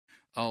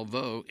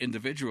Although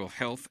individual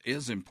health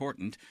is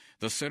important,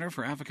 the Center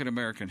for African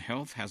American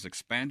Health has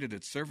expanded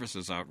its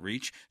services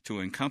outreach to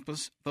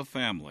encompass the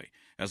family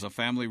as a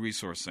family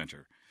resource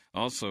center.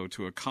 Also,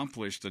 to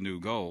accomplish the new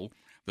goal,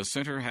 the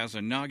center has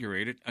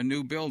inaugurated a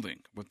new building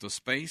with the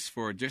space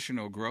for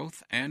additional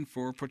growth and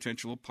for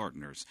potential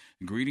partners.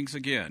 Greetings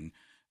again.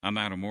 I'm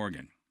Adam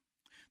Morgan.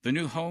 The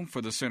new home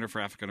for the Center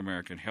for African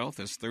American Health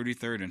is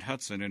 33rd and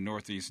Hudson in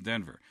Northeast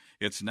Denver.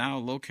 It's now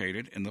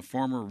located in the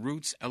former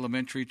Roots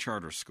Elementary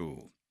Charter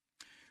School.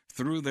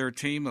 Through their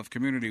team of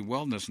community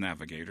wellness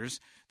navigators,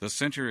 the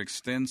center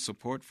extends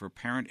support for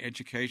parent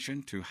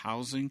education to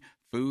housing,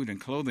 food and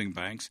clothing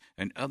banks,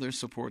 and other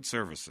support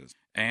services.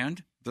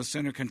 And the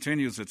center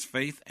continues its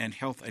faith and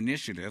health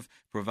initiative,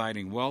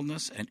 providing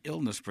wellness and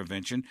illness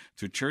prevention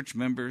to church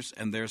members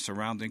and their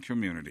surrounding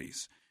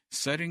communities.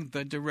 Setting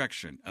the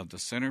direction of the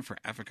Center for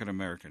African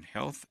American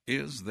Health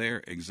is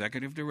their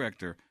executive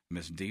director,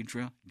 Ms.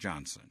 Deidre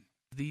Johnson.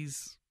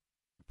 These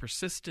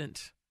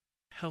persistent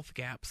health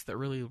gaps that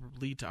really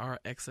lead to our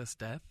excess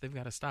death, they've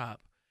got to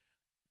stop.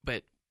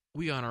 But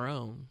we on our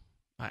own,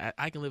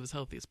 I can live as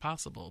healthy as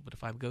possible, but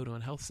if I go to a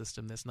health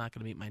system that's not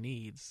going to meet my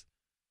needs,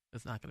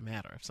 it's not going to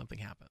matter if something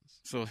happens.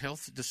 So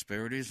health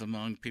disparities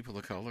among people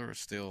of color are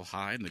still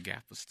high and the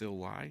gap is still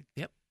wide?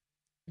 Yep.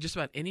 Just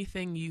about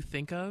anything you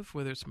think of,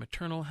 whether it's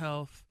maternal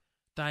health,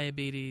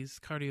 diabetes,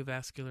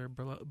 cardiovascular,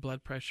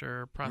 blood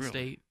pressure,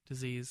 prostate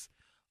disease,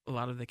 a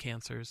lot of the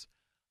cancers.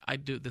 I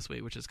do it this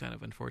way, which is kind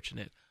of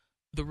unfortunate.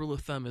 The rule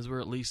of thumb is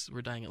we're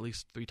dying at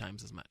least 3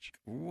 times as much.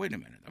 Wait a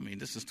minute. I mean,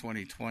 this is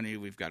 2020.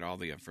 We've got all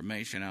the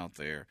information out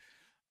there.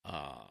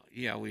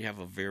 We have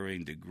a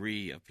varying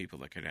degree of people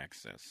that can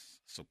access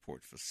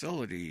support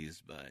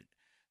facilities, but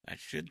that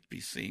should be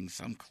seeing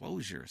some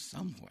closure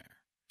somewhere.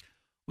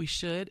 We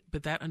should,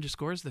 but that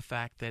underscores the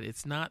fact that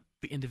it's not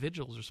the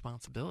individual's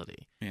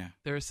responsibility. Yeah.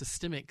 There are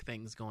systemic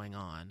things going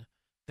on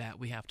that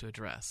we have to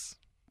address.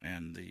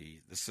 And the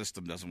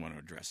system doesn't want to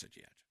address it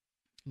yet.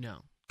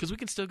 No, because we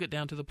can still get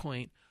down to the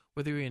point,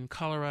 whether you're in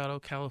Colorado,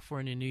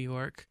 California, New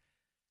York,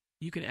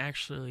 you can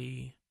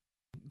actually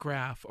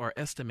graph or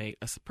estimate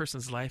a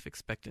person's life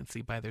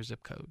expectancy by their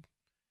zip code.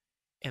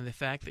 And the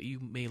fact that you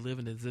may live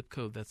in a zip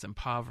code that's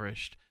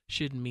impoverished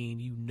shouldn't mean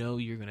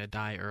you're going to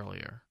die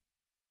earlier.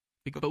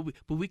 But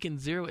we can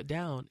zero it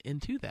down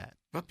into that.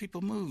 But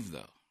people move,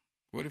 though.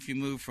 What if you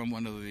move from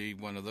one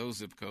of those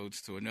zip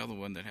codes to another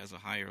one that has a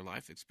higher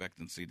life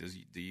expectancy?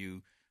 Do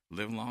you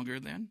live longer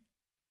then?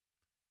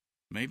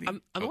 Maybe.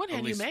 On the one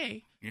hand, you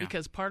may,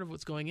 because part of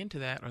what's going into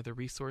that are the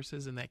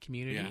resources in that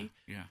community.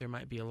 Yeah. There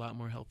might be a lot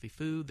more healthy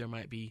food.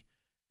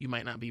 You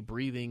might not be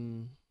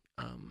breathing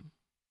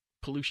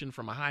pollution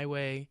from a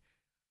highway,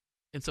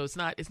 and so it's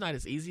not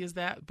as easy as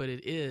that, but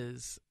it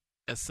is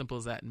as simple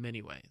as that in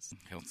many ways.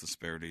 Health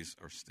disparities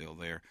are still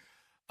there.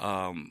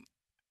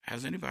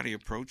 Has anybody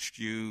approached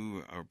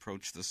you or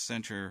approached the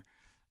center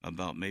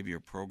about maybe a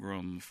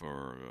program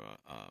for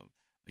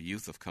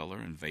youth of color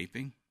and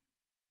vaping?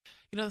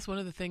 That's one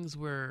of the things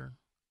we're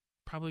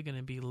probably going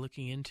to be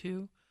looking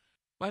into.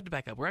 Well, I have to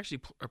back up. We're actually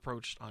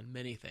approached on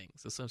many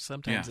things. So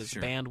sometimes it's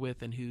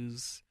bandwidth and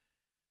who's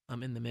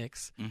in the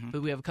mix. Mm-hmm.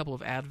 But we have a couple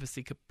of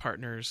advocacy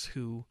partners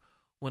who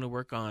want to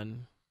work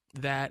on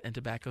that and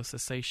tobacco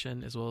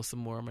cessation, as well as some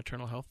more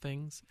maternal health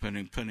things.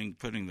 Putting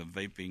the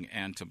vaping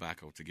and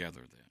tobacco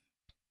together then.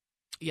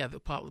 Yeah,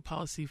 the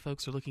policy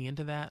folks are looking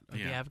into that, or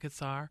the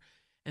advocates are.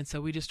 And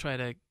so we just try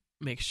to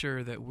make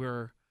sure that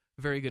we're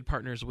very good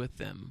partners with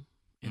them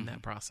in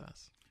that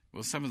process.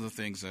 Well, some of the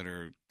things that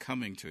are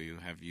coming to you,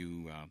 have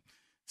you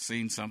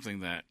seen something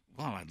that,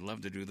 I'd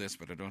love to do this,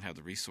 but I don't have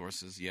the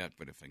resources yet,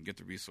 but if I can get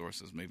the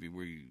resources, maybe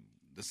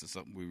this is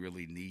something we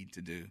really need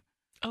to do?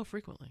 Oh,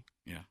 frequently.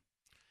 Yeah.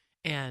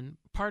 And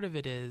part of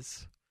it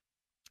is,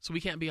 so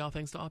we can't be all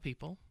things to all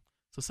people.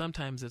 So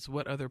sometimes it's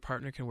what other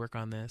partner can work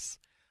on this.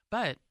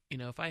 But,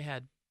 if I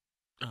had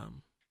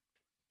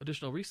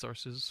additional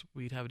resources,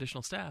 we'd have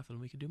additional staff and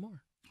we could do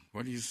more.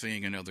 What are you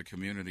seeing in other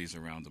communities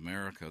around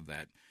America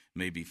that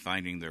may be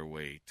finding their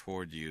way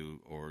toward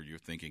you, or you're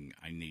thinking,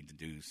 I need to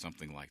do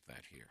something like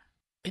that here?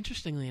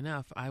 Interestingly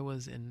enough,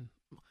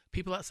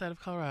 people outside of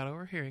Colorado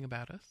are hearing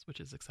about us, which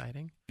is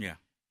exciting. Yeah.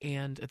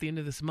 And at the end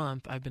of this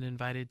month, I've been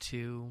invited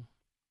to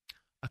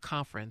a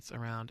conference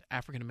around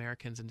African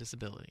Americans and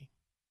disability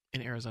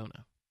in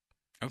Arizona.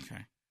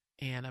 Okay.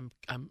 And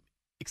I'm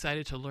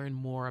excited to learn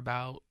more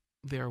about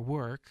their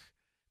work,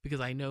 because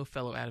I know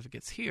fellow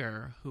advocates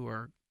here who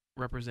are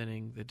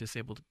representing the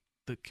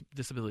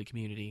disability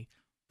community,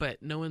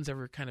 but no one's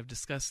ever kind of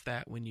discussed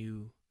that when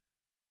you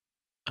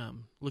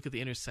look at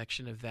the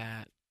intersection of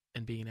that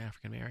and being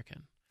African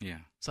American. Yeah.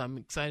 So I'm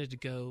excited to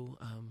go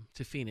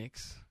to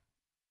Phoenix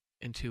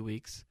in 2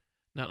 weeks,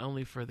 not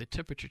only for the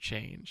temperature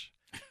change,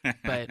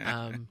 but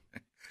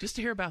just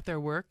to hear about their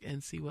work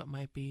and see what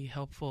might be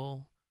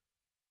helpful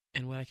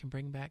and what I can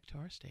bring back to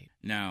our state.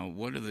 Now,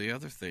 what are the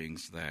other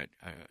things that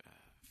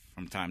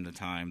from time to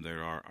time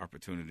there are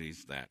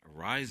opportunities that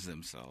arise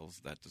themselves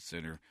that the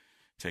center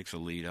takes a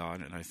lead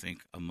on? And I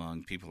think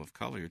among people of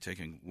color, you're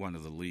taking one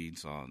of the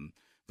leads on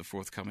the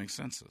forthcoming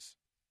census.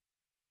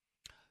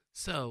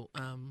 So,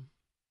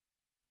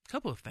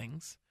 couple of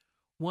things.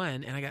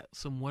 One, and I got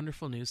some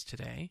wonderful news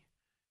today.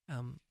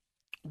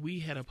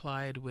 We had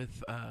applied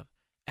with an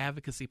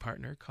advocacy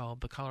partner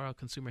called the Colorado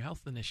Consumer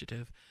Health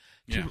Initiative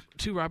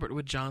to Robert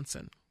Wood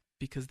Johnson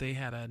because they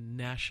had a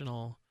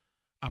national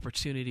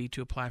opportunity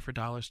to apply for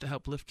dollars to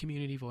help lift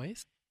community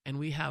voice. And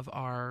we have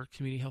our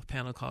community health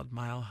panel called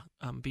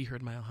Be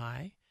Heard Mile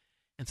High.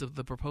 And so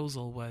the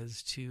proposal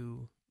was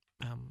to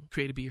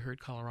create a Be Heard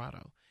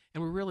Colorado.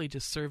 And we're really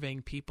just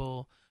surveying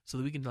people so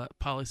that we can let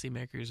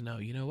policymakers know,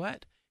 you know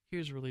what,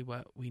 here's really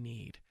what we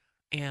need.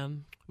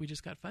 And we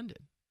just got funded.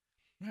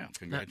 Well,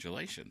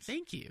 congratulations. Now,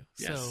 thank you.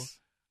 Yes. So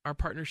our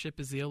partnership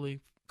is the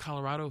only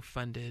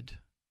Colorado-funded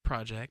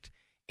project,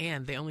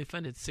 and they only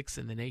funded 6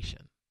 in the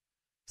nation.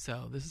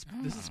 So this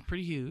is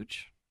pretty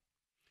huge.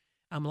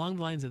 Along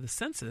the lines of the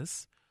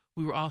census,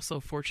 we were also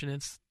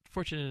fortunate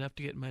enough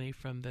to get money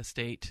from the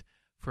state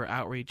for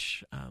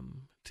outreach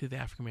to the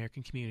African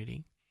American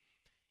community.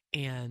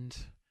 And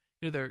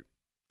there are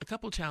a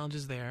couple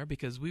challenges there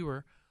because we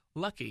were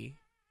lucky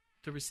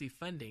to receive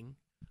funding.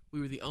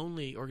 We were the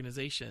only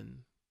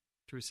organization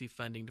to receive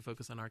funding to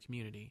focus on our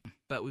community.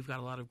 But we've got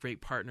a lot of great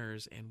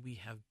partners, and we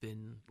have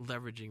been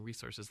leveraging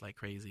resources like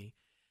crazy.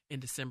 In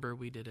December,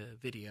 we did a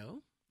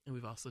video, and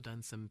we've also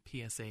done some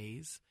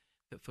PSAs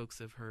that folks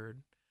have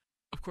heard.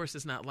 Of course,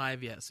 it's not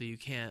live yet, so you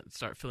can't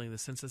start filling the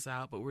census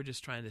out, but we're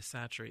just trying to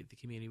saturate the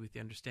community with the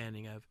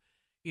understanding of,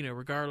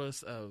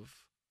 regardless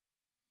of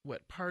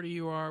what party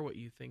you are, what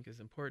you think is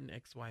important,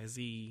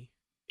 XYZ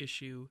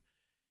issue,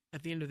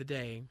 at the end of the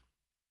day,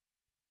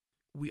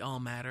 we all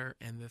matter,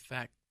 and the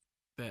fact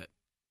that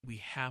we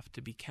have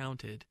to be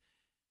counted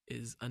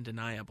is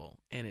undeniable,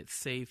 and it's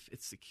safe,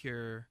 it's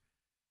secure,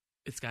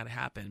 it's got to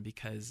happen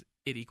because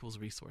it equals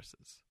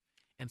resources.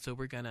 And so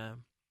we're going to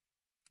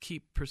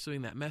keep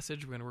pursuing that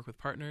message. We're going to work with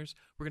partners.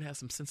 We're going to have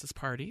some census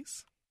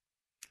parties.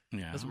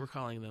 Yeah. That's what we're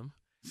calling them.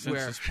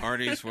 Census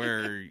parties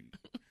where,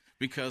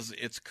 because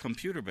it's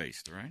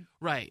computer-based, right?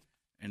 Right.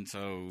 And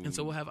so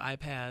we'll have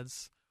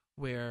iPads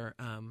where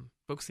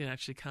folks can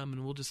actually come,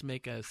 and we'll just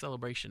make a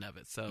celebration of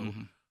it. So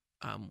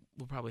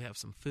we'll probably have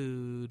some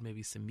food,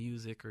 maybe some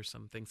music or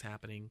some things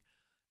happening.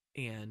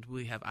 And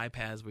we have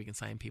iPads where you can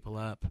sign people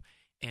up.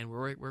 And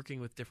we're working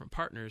with different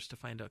partners to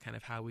find out kind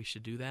of how we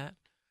should do that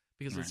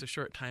because it's a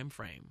short time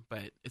frame.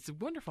 But it's a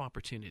wonderful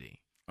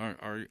opportunity.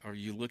 Are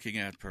you looking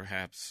at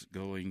perhaps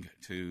going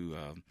to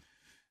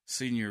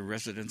senior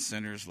residence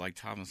centers like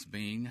Thomas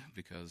Bean?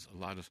 Because a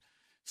lot of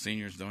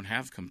seniors don't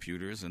have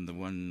computers, and the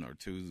 1 or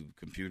 2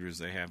 computers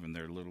they have in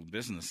their little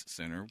business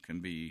center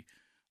can be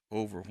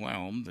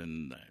overwhelmed,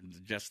 and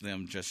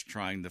just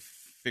trying to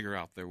figure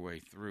out their way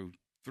through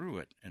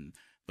it. And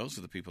those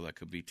are the people that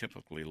could be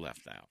typically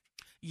left out.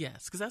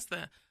 Yes, because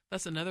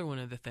that's another one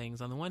of the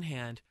things. On the one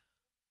hand,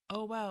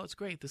 oh, wow, it's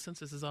great. The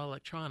census is all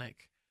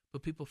electronic.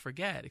 But people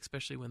forget,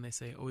 especially when they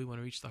say, oh, we want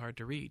to reach the hard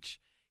to reach.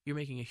 You're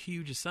making a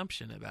huge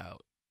assumption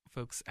about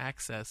folks'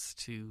 access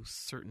to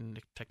certain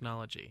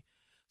technology.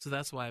 So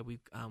that's why we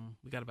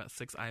got about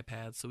 6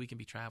 iPads so we can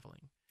be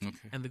traveling.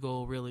 Okay. And the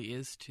goal really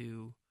is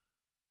to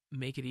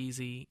make it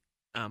easy.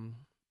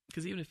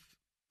 Because even if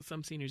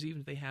some seniors,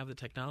 even if they have the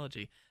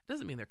technology, it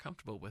doesn't mean they're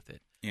comfortable with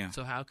it. Yeah.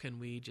 So how can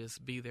we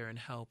just be there and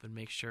help and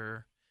make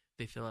sure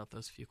they fill out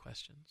those few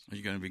questions? Are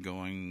you going to be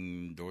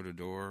going door to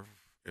door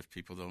if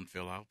people don't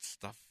fill out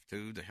stuff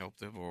too to help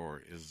them,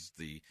 or is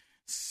the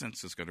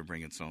census going to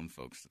bring its own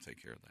folks to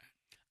take care of that?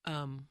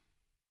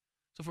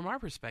 So from our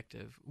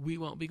perspective, we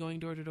won't be going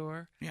door to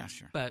door. Yeah,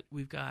 sure. But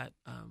we've got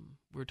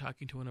we're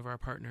talking to one of our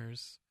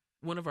partners.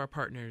 One of our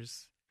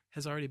partners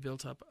has already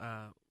built up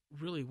a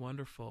really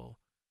wonderful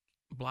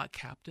block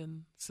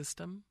captain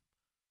system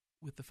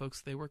with the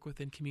folks they work with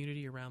in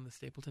community around the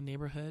Stapleton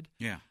neighborhood.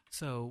 Yeah.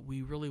 So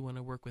we really want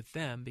to work with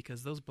them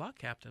because those block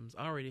captains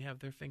already have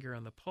their finger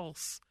on the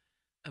pulse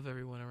of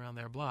everyone around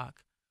their block.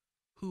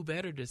 Who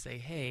better to say,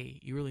 hey,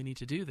 you really need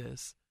to do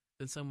this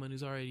than someone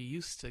who's already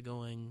used to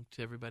going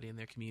to everybody in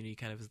their community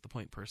kind of as the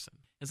point person.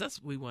 And so that's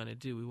what we want to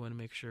do. We want to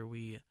make sure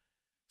we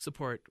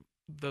support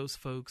those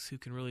folks who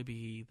can really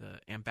be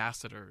the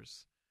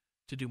ambassadors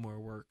to do more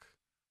work.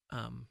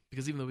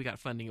 Because even though we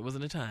got funding, it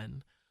wasn't a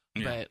ton.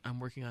 Yeah. But I'm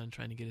working on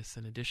trying to get us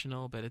an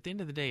additional. But at the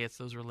end of the day, it's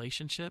those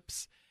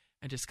relationships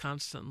and just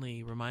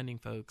constantly reminding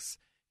folks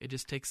it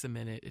just takes a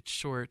minute. It's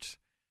short.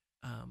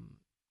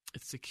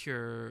 It's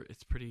secure.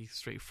 It's pretty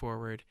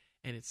straightforward.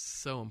 And it's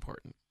so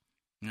important.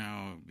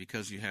 Now,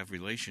 because you have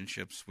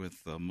relationships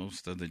with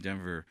most of the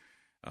Denver,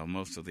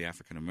 most of the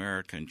African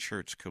American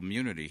church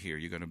community here,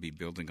 you're going to be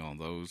building on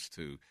those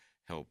to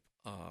help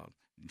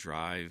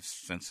drive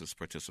census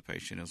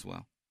participation as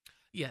well.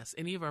 Yes,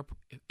 any of our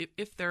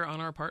if they're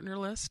on our partner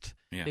list,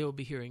 they will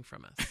be hearing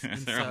from us.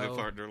 They're on the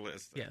partner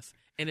list. Yes,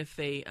 and if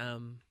they,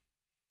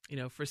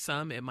 for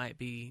some it might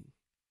be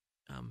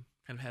kind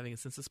of having a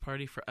census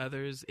party. For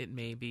others, it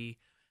may be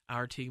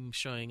our team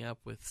showing up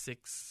with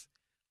 6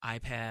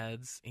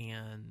 iPads,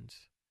 and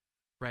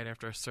right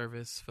after our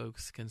service,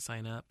 folks can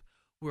sign up.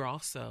 We're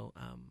also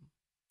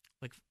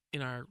like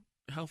in our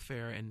health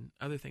fair and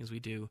other things we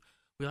do.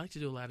 we like to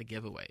do a lot of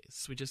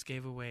giveaways. We just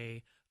gave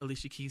away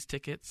Alicia Keys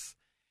tickets.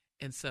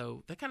 And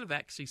so that kind of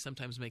actually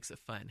sometimes makes it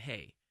fun.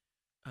 Hey,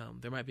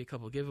 there might be a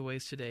couple of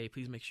giveaways today.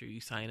 Please make sure you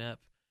sign up.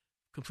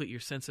 Complete your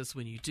census.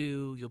 When you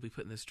do, you'll be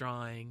put in this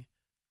drawing.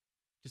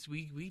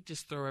 We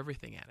just throw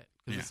everything at it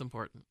because it's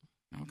important.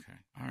 Okay.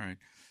 All right.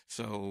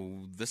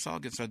 So this all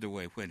gets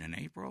underway when, in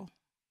April?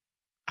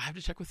 I have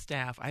to check with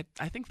staff. I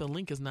think the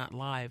link is not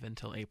live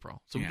until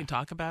April. So we can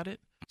talk about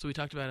it. So we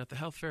talked about it at the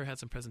health fair, had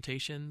some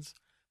presentations,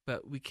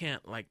 but we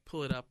can't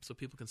pull it up so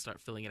people can start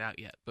filling it out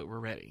yet, but we're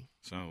ready.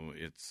 So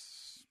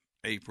it's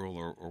April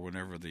or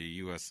whenever the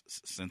U.S.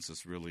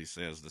 Census really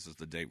says this is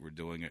the date we're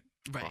doing it.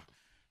 Right.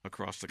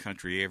 Across the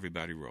country,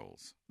 everybody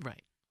rolls.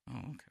 Right. Oh,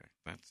 okay.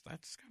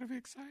 That's going to be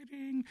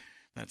exciting.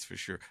 That's for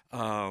sure.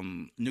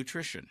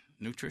 Nutrition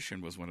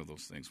was one of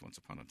those things once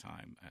upon a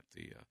time at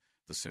the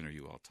center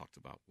you all talked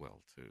about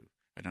well, too.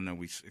 And I know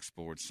we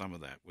explored some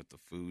of that with the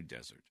food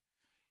desert.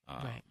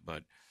 Right.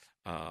 But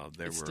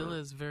still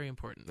is very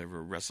important. There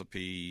were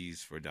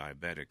recipes for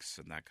diabetics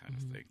and that kind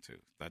of thing, too.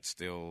 That's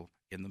still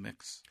in the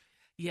mix?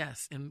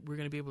 Yes, and we're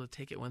going to be able to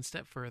take it one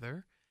step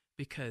further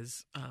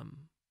because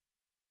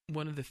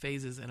one of the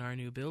phases in our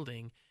new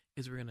building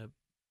is we're going to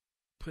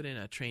put in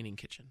a training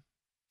kitchen.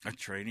 A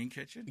training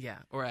kitchen? Yeah,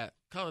 or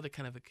call it a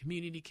kind of a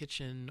community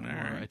kitchen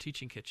or a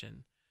teaching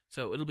kitchen.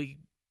 So it'll be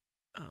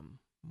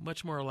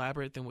much more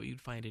elaborate than what you'd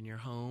find in your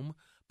home,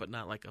 but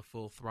not like a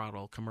full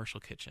throttle commercial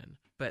kitchen,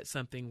 but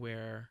something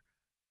where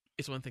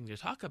it's one thing to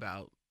talk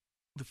about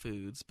the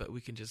foods, but we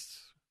can just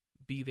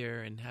be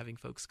there and having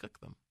folks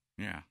cook them.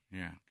 Yeah.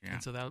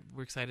 And so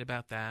we're excited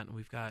about that. And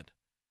we've got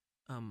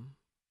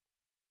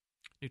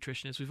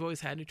nutritionists. We've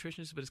always had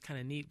nutritionists, but it's kind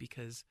of neat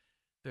because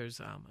there's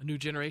a new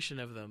generation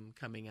of them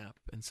coming up.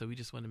 And so we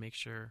just want to make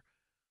sure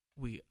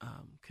we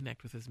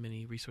connect with as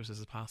many resources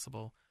as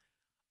possible.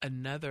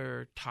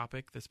 Another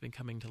topic that's been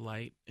coming to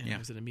light, and I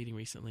was at a meeting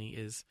recently,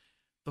 is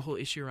the whole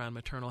issue around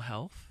maternal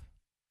health.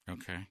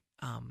 Okay.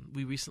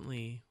 We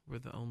recently were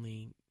the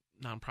only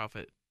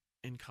nonprofit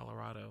in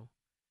Colorado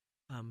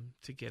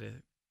to get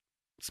a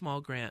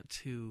small grant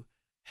to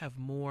have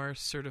more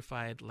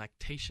certified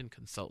lactation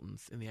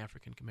consultants in the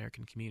African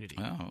American community.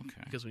 Oh,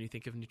 okay. Because when you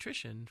think of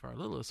nutrition for our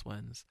littlest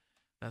ones,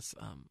 that's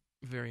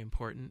very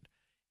important,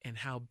 and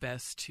how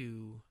best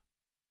to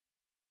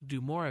do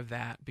more of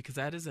that, because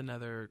that is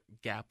another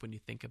gap when you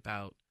think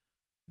about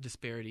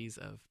disparities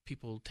of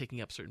people taking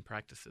up certain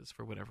practices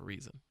for whatever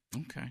reason.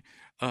 Okay.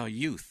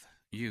 Youth.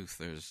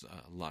 There's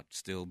a lot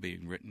still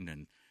being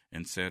written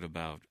and said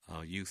about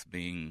youth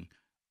being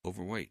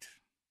overweight,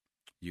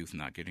 youth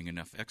not getting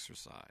enough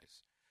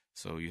exercise.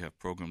 So you have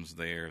programs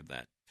there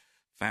that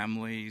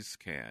families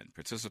can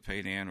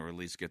participate in, or at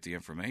least get the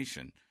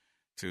information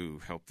to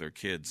help their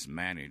kids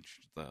manage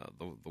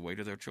the weight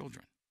of their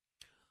children.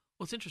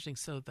 Well, it's interesting.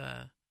 So with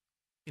the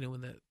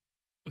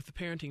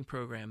parenting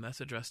program, that's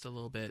addressed a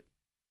little bit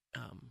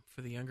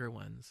for the younger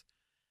ones.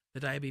 The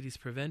diabetes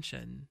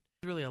prevention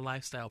is really a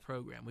lifestyle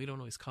program. We don't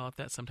always call it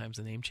that. Sometimes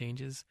the name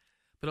changes,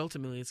 but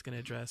ultimately it's going to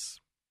address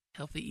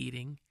healthy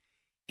eating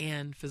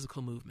and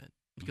physical movement.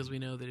 Because we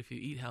know that if you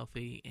eat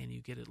healthy and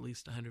you get at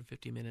least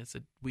 150 minutes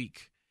a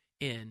week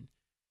in,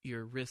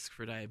 your risk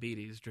for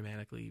diabetes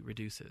dramatically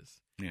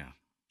reduces. Yeah.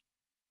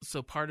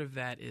 So part of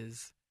that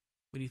is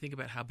when you think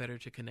about how better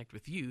to connect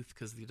with youth,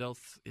 because the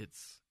adults,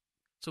 it's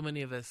so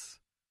many of us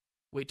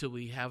wait till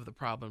we have the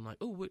problem, like,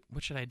 oh,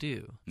 what should I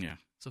do? Yeah.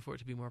 So for it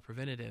to be more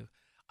preventative,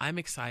 I'm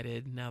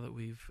excited now that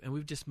we've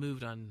just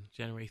moved on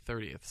January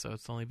 30th, so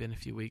it's only been a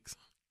few weeks.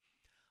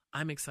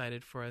 I'm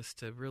excited for us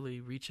to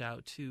really reach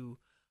out to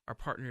our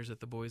partners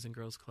at the Boys and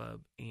Girls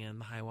Club and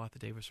the Hiawatha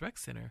Davis Rec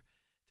Center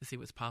to see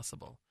what's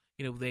possible.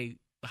 The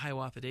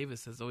Hiawatha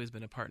Davis has always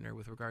been a partner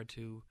with regard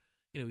to,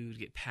 we would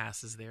get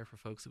passes there for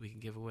folks that we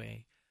can give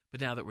away. But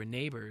now that we're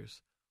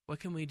neighbors, what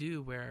can we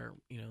do where,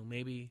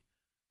 maybe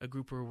a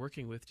group we're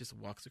working with just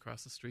walks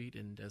across the street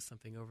and does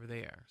something over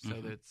there?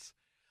 So that's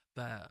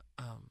the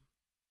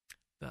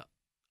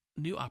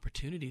new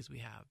opportunities we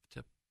have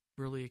to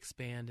really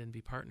expand and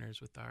be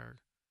partners with our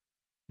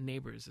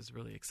neighbors is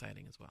really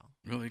exciting as well.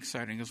 Really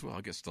exciting as well.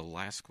 I guess the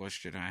last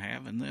question I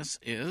have in this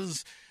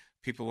is,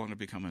 people want to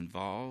become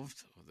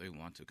involved, or they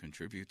want to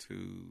contribute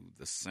to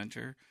the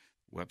center.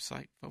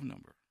 Website, phone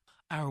number.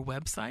 Our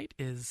website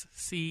is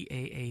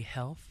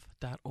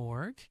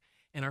caahealth.org,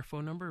 and our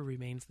phone number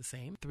remains the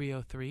same,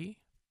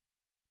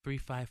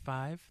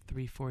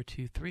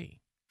 303-355-3423.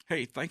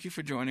 Hey, thank you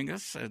for joining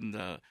us and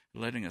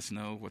letting us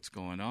know what's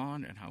going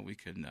on and how we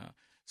can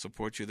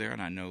support you there.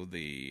 And I know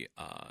the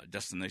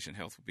Destination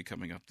Health will be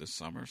coming up this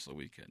summer, so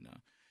we can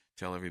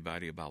tell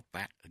everybody about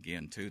that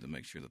again, too, to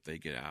make sure that they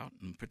get out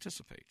and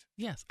participate.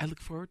 Yes, I look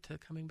forward to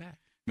coming back.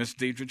 Ms.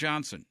 Deidre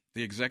Johnson,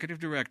 the Executive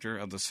Director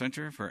of the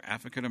Center for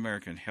African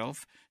American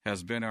Health,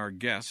 has been our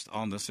guest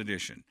on this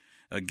edition.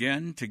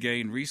 Again, to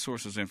gain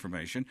resources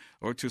information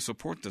or to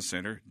support the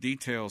center,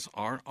 details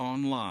are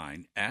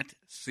online at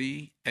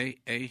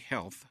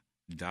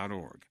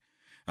caahealth.org.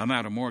 I'm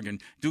Adam Morgan.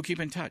 Do keep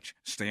in touch,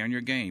 stay on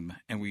your game,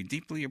 and we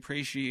deeply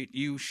appreciate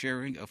you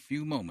sharing a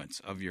few moments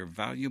of your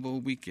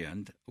valuable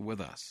weekend with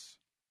us.